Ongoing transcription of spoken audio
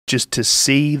just to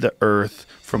see the Earth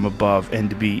from above and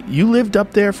to be... You lived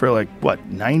up there for like, what,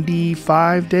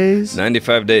 95 days?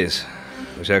 95 days,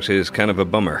 which actually is kind of a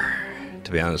bummer,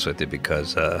 to be honest with you,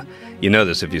 because you know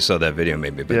this if you saw that video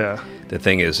maybe, but yeah. The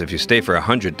thing is, if you stay for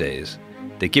 100 days,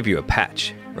 they give you a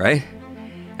patch, right?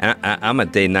 And I'm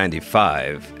at day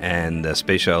 95, and the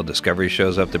Space Shuttle Discovery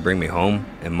shows up to bring me home,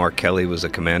 and Mark Kelly was the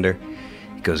commander.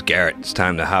 He goes, Garrett, it's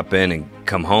time to hop in and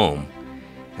come home.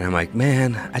 And I'm like,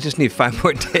 man, I just need 5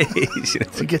 more days.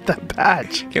 To get that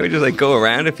patch. Can't we just like go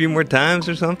around a few more times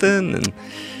or something? And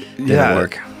didn't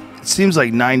work. It seems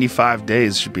like 95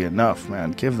 days should be enough,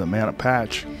 man. Give the man a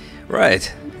patch.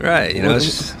 Right. You know, it's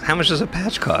just, how much does a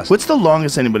patch cost? What's the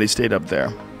longest anybody stayed up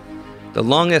there? The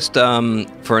longest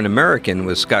for an American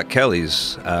was Scott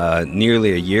Kelly's,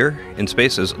 nearly a year in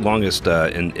space, as longest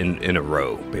in a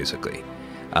row, basically.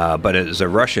 But it was a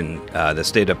Russian that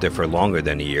stayed up there for longer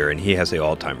than a year, and he has the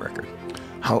all-time record.